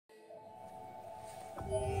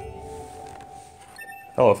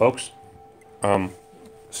Hello, folks.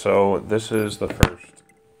 So this is the first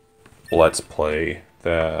Let's Play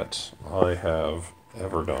that I have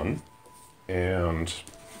ever done, and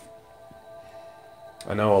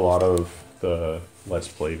I know a lot of the Let's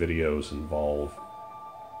Play videos involve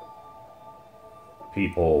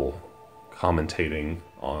people commentating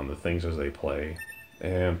on the things as they play,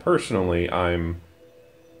 and personally, I'm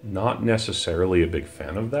not necessarily a big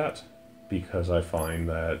fan of that, because I find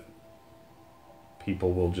that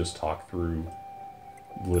people will just talk through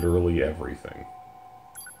literally everything.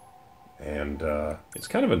 And it's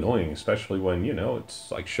kind of annoying, especially when, you know,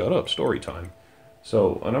 it's like, shut up, story time.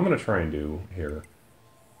 So, what I'm going to try and do here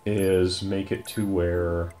is make it to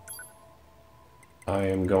where I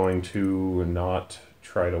am going to not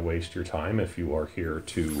try to waste your time if you are here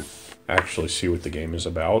to actually see what the game is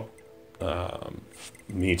about.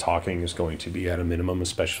 Me talking is going to be at a minimum,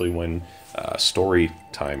 especially when story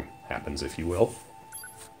time happens, if you will.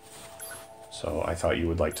 So I thought you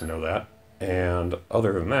would like to know that. And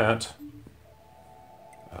other than that,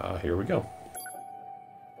 here we go.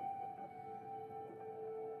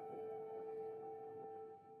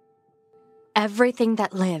 Everything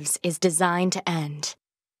that lives is designed to end.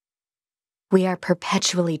 We are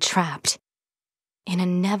perpetually trapped in a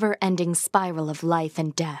never-ending spiral of life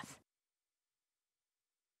and death.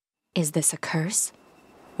 Is this a curse?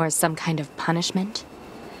 Or some kind of punishment?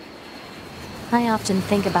 I often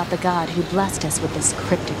think about the God who blessed us with this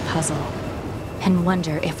cryptic puzzle, and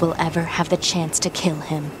wonder if we'll ever have the chance to kill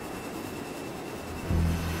him.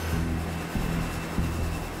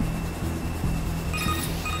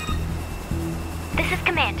 This is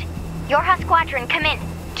Command. Yorha Squadron, come in.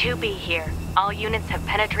 2B here. All units have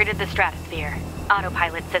penetrated the stratosphere.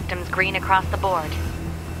 Autopilot systems green across the board.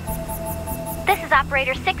 This is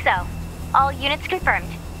Operator 6-0. All units confirmed.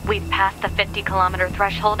 We've passed the 50-kilometer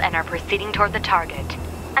threshold and are proceeding toward the target.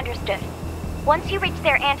 Understood. Once you reach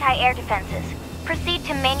their anti-air defenses, proceed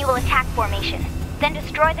to manual attack formation. Then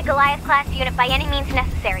destroy the Goliath-class unit by any means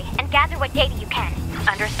necessary, and gather what data you can.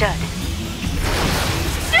 Understood.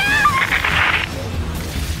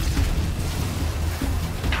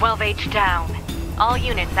 12H down. All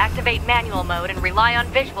units activate manual mode and rely on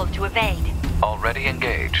visuals to evade. Already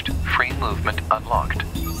engaged. Free movement unlocked.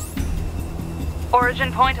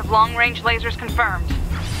 Origin point of long-range lasers confirmed.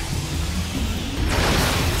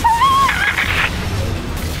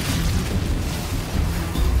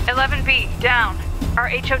 "11B, down. Our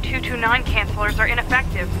HO229 cancelers are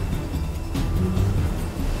ineffective.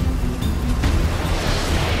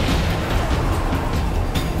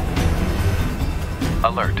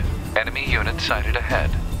 Alert. Enemy unit sighted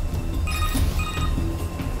ahead.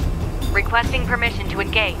 Requesting permission to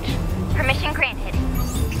engage. Permission granted.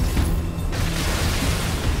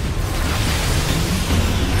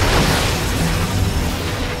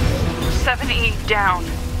 "7E, down.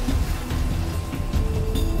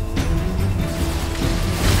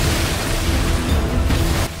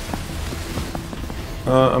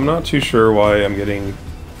 I'm not too sure why I'm getting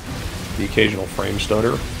the occasional frame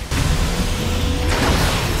stutter.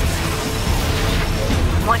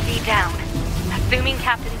 1D down. Assuming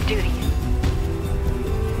captain's duties.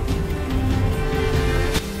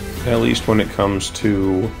 At least when it comes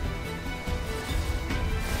to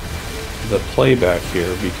the playback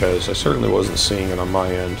here, because I certainly wasn't seeing it on my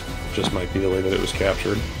end. It just might be the way that it was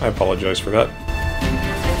captured. I apologize for that.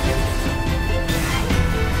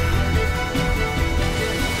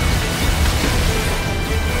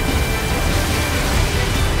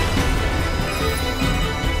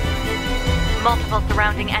 Multiple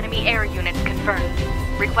surrounding enemy air units confirmed.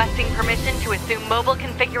 Requesting permission to assume mobile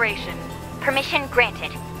configuration. Permission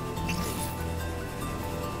granted.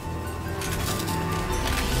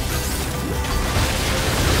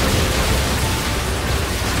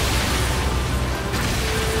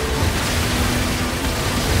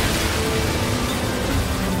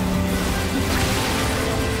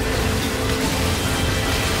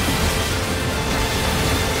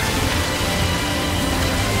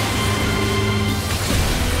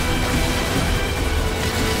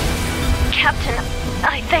 Captain,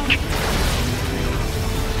 I think...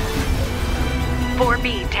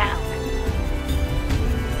 4B down.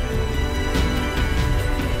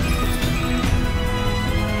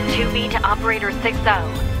 "2B to Operator 6-0.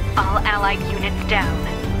 All allied units down.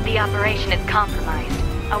 The operation is compromised.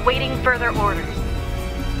 Awaiting further orders."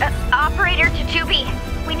 Operator to 2B.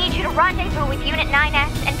 We need you to rendezvous with Unit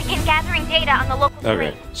 9S and begin gathering data on the local Okay,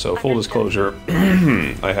 terrain. so full disclosure,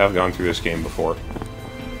 I have gone through this game before.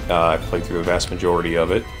 I've played through the vast majority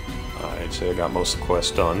of it. I'd say I got most of the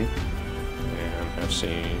quests done, and have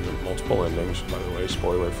seen multiple endings, by the way,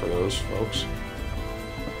 spoiler for those folks.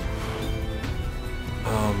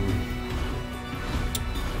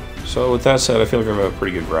 So with that said, I feel like I have a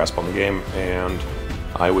pretty good grasp on the game, and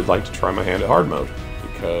I would like to try my hand at hard mode,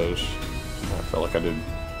 because I felt like I did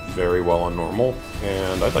very well on normal,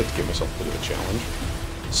 and I'd like to give myself a bit of a challenge,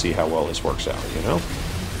 see how well this works out, you know?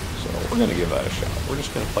 So we're going to give that a shot. We're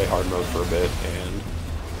just going to play hard mode for a bit, and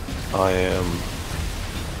I am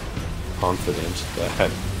confident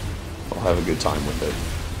that I'll have a good time with it.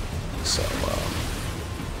 So,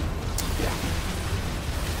 yeah.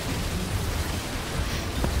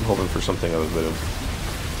 I'm hoping for something of a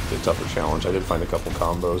bit tougher challenge. I did find a couple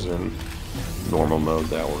combos in normal mode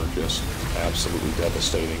that were just absolutely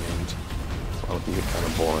devastating, and well, it can get kind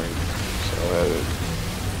of boring. So,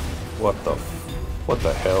 what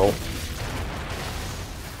the hell?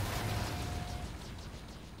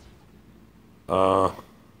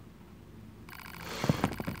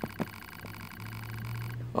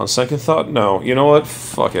 On second thought, no. You know what?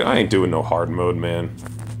 Fuck it. I ain't doing no hard mode, man.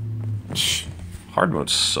 Hard mode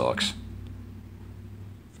sucks.